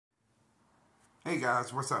Hey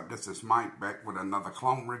guys, what's up? This is Mike back with another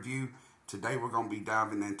cologne review. Today we're going to be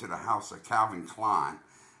diving into the house of Calvin Klein.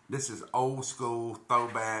 This is old school,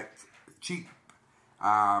 throwback, cheap.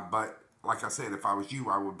 But like I said, if I was you,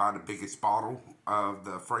 I would buy the biggest bottle of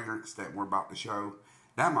the fragrance that I'm about to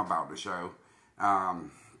show,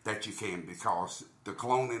 that you can, because the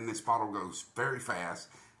cologne in this bottle goes very fast.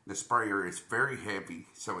 The sprayer is very heavy,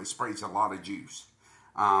 so it sprays a lot of juice.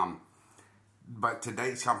 But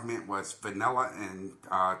today's compliment was vanilla and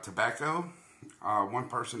tobacco. One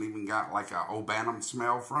person even got like a Old Bantam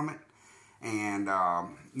smell from it. And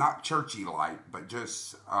not churchy like, but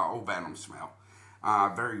just Old Bantam smell.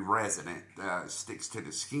 Very resonant, sticks to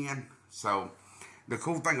the skin. So the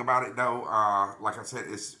cool thing about it though, like I said,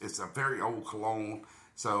 it's a very old cologne.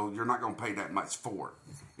 So you're not going to pay that much for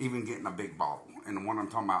it, even getting a big bottle. And the one I'm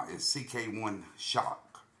talking about is CK1 Shock.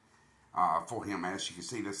 For him, as you can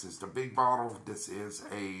see, this is the big bottle. This is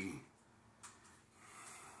a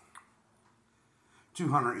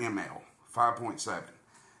 200 ml, 5.7.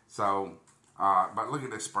 So, but look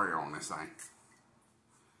at this sprayer on this thing.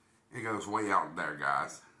 It goes way out there,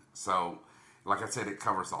 guys. So, like I said, it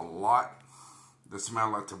covers a lot. The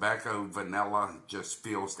smell of tobacco, vanilla just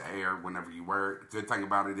fills the air whenever you wear it. Good thing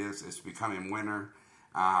about it is it's becoming winter.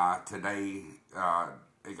 Today,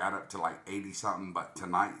 it got up to like 80 something, but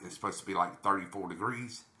tonight it's supposed to be like 34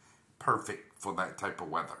 degrees. Perfect for that type of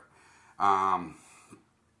weather.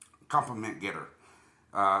 Compliment getter.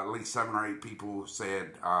 At least 7 or 8 people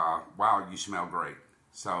said, wow, you smell great.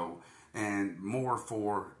 So, and more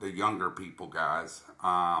for the younger people, guys.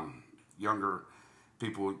 Younger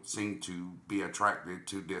people seem to be attracted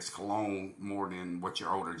to this cologne more than what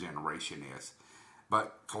your older generation is.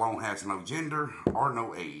 But cologne has no gender or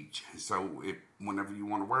no age. So whenever you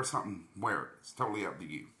want to wear something, wear it. It's totally up to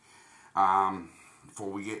you. Before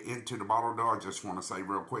we get into the bottle though, I just want to say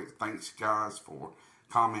real quick, thanks guys for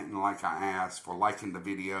commenting like I asked, for liking the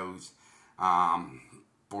videos,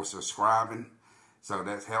 for subscribing. So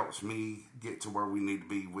that helps me get to where we need to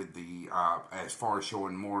be with the, as far as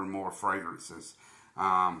showing more and more fragrances.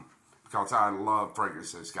 Because I love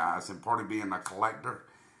fragrances, guys. And part of being a collector,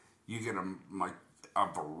 you get a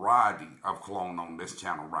variety of cologne on this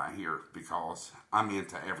channel right here, because I'm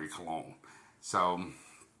into every cologne. So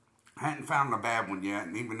I hadn't found a bad one yet,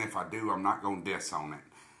 and even if I do, I'm not going to diss on it,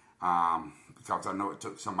 because I know it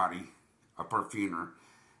took somebody, a perfumer,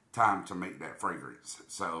 time to make that fragrance.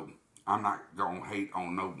 So I'm not going to hate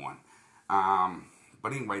on no one.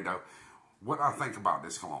 But anyway though, what I think about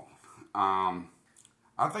this cologne,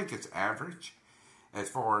 I think it's average as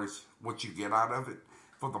far as what you get out of it.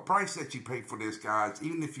 For the price that you pay for this, guys,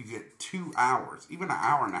 even if you get 2 hours, even an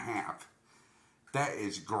hour and a half, that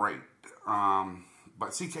is great.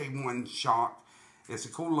 But CK1 Shock, it's a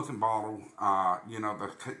cool looking bottle. You know,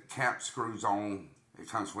 the cap screws on. It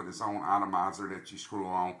comes with its own atomizer that you screw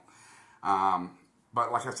on.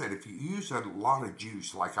 But like I said, if you use a lot of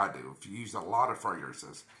juice like I do, if you use a lot of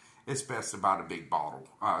fragrances, it's best to buy the big bottle,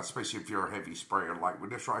 especially if you're a heavy sprayer. Like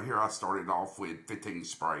with this right here, I started off with 15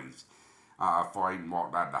 sprays. Before I even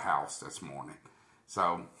walked out of the house this morning.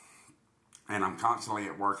 So, and I'm constantly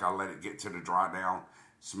at work. I let it get to the dry down,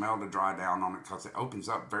 smell the dry down on it, because it opens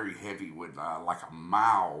up very heavy with like a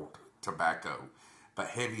mild tobacco, but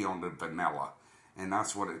heavy on the vanilla. And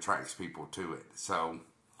that's what attracts people to it. So,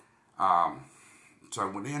 so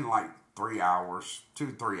within like 3 hours,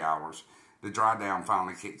 2 to 3 hours, the dry down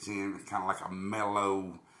finally kicks in. It's kind of like a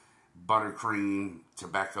mellow buttercream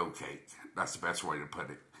tobacco cake. That's the best way to put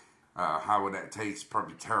it. How would that taste?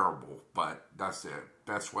 Probably terrible, but that's the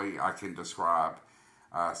best way I can describe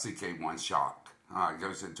CK1 Shock. It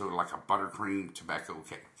goes into like a buttercream tobacco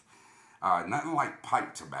cake. Nothing like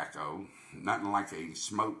pipe tobacco, nothing like a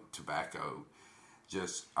smoked tobacco,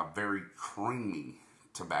 just a very creamy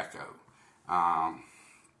tobacco.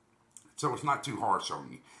 So it's not too harsh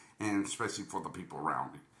on you, and especially for the people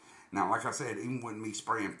around you. Now, like I said, even with me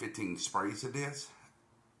spraying 15 sprays of this,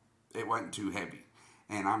 it wasn't too heavy.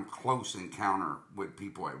 And I'm close encounter with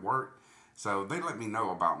people at work. So they let me know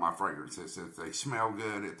about my fragrances. If they smell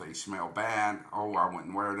good, if they smell bad, oh, I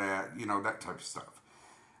wouldn't wear that. You know, that type of stuff.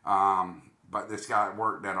 But this guy at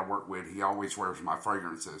work that I work with, he always wears my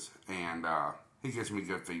fragrances. And he gives me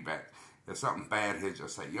good feedback. If something bad, he'll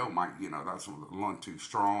just say, yo, Mike, you know, that's a little too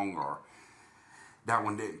strong, or that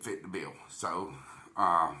one didn't fit the bill. So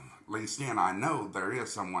at least then I know there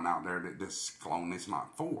is someone out there that this cologne is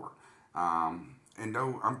not for. And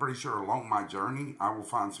though I'm pretty sure along my journey, I will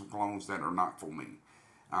find some colognes that are not for me.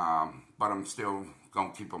 But I'm still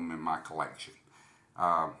going to keep them in my collection.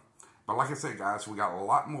 But like I said, guys, we got a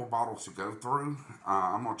lot more bottles to go through.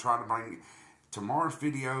 I'm going to try to bring tomorrow's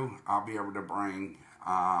video I'll be able to bring,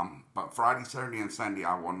 but Friday, Saturday, and Sunday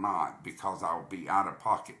I will not, because I'll be out of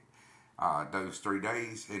pocket those 3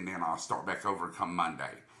 days, and then I'll start back over come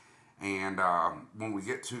Monday. And when we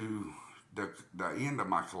get to the end of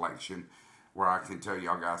my collection, where I can tell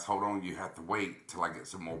y'all guys, hold on, you have to wait till I get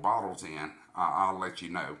some more bottles in, I'll let you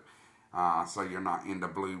know, so you're not in the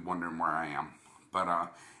blue wondering where I am.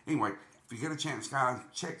 But anyway, if you get a chance, guys,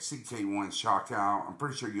 check CK1 Shock out. I'm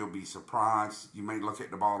pretty sure you'll be surprised. You may look at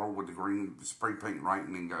the bottle with the green spray paint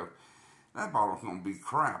writing and go, that bottle's going to be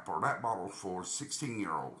crap, or that bottle's for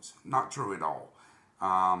 16-year-olds. Not true at all.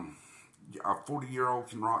 A 40-year-old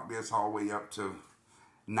can rock this all the way up to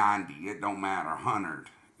 90. It don't matter, 100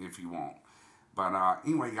 if you want. But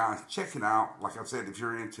anyway, guys, check it out. Like I said, if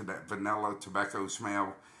you're into that vanilla tobacco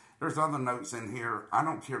smell, there's other notes in here. I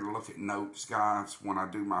don't care to look at notes, guys, when I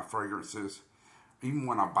do my fragrances, even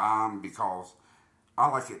when I buy them, because I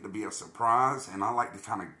like it to be a surprise, and I like to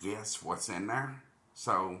kind of guess what's in there.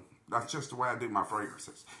 So that's just the way I do my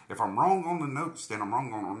fragrances. If I'm wrong on the notes, then I'm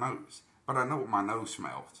wrong on the notes. But I know what my nose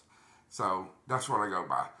smells. So that's what I go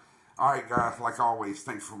by. All right, guys, like always,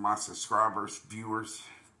 thanks for my subscribers, viewers.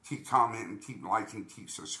 Keep commenting, keep liking,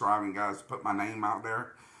 keep subscribing, guys. Put my name out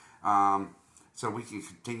there. So we can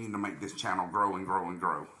continue to make this channel grow and grow and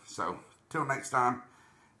grow. So, till next time,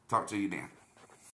 talk to you then.